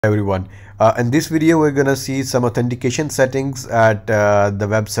Everyone, in this video we're gonna see some authentication settings at the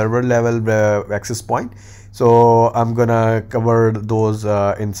web server level access point. So I'm gonna cover those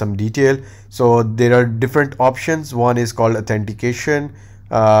in some detail. So there are different options. One is called authentication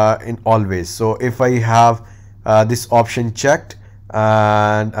in always. So if I have this option checked,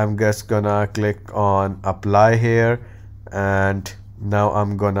 and I'm just gonna click on apply here, and now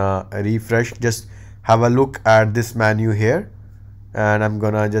I'm gonna refresh. Just have a look at this menu here, and I'm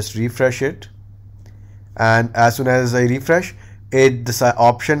gonna just refresh it, and as soon as I refresh it, the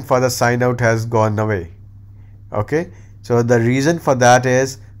option for the sign out has gone away. Okay, so the reason for that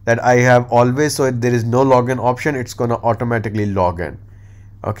is that I have always, so if there is no login option, it's gonna automatically log in.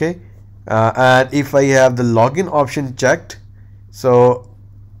 Okay, and if I have the login option checked, so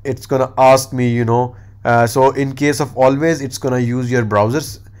it's gonna ask me, so in case of always, it's gonna use your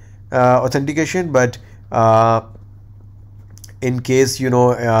browser's authentication, but in case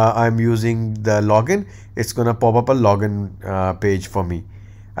I'm using the login, it's gonna pop up a login page for me.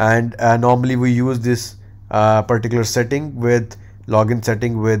 And normally we use this particular setting with login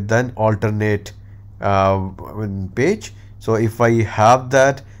setting with an alternate page. So if I have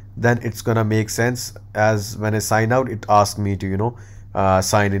that, then it's gonna make sense, as when I sign out, it asks me to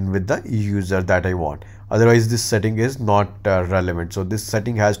sign in with the user that I want. Otherwise this setting is not relevant. So this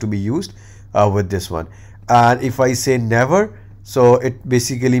setting has to be used with this one. And if I say never, so it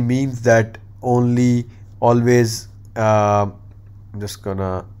basically means that always I'm just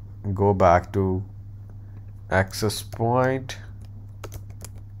gonna go back to access point.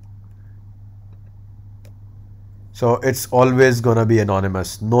 So it's always gonna be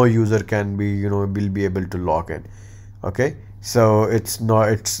anonymous. No user can be will be able to log in. Okay, so it's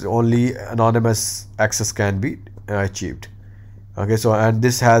only anonymous access can be achieved. Okay, so and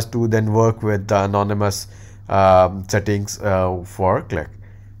this has to then work with the anonymous settings for Qlik.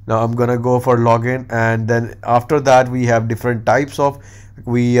 Now I'm gonna go for login, and then after that we have different types of,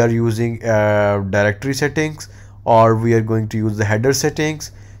 we are using directory settings, or we are going to use the header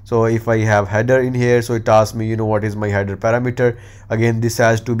settings. So if I have header in here, so it asks me what is my header parameter. Again, this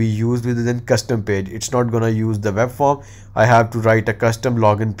has to be used within custom page. It's not gonna use the web form. I have to write a custom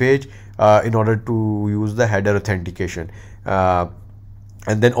login page in order to use the header authentication, and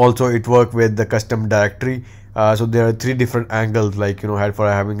then also it work with the custom directory. So there are three different angles, like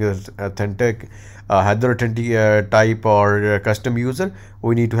for having a authentic header authentic type or custom user,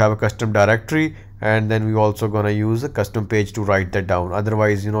 we need to have a custom directory, and then we also gonna use a custom page to write that down.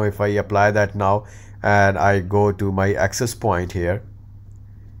 Otherwise, if I apply that now and I go to my access point here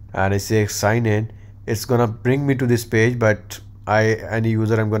and I say sign in, it's gonna bring me to this page, but any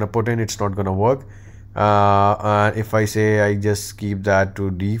user I'm gonna put in, it's not gonna work. And if I say I just keep that to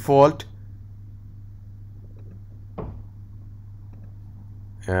default,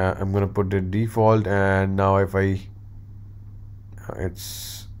 I'm gonna put the default, and now if I'm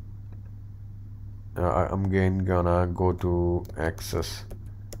again gonna go to access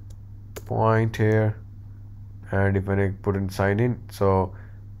point here, and if I put in sign in, so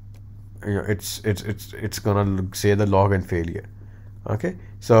it's gonna say the login failure. Okay,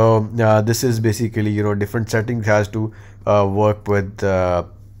 so this is basically different settings has to work with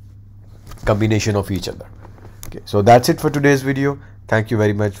combination of each other. Okay, so that's it for today's video. Thank you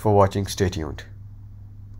very much for watching. Stay tuned.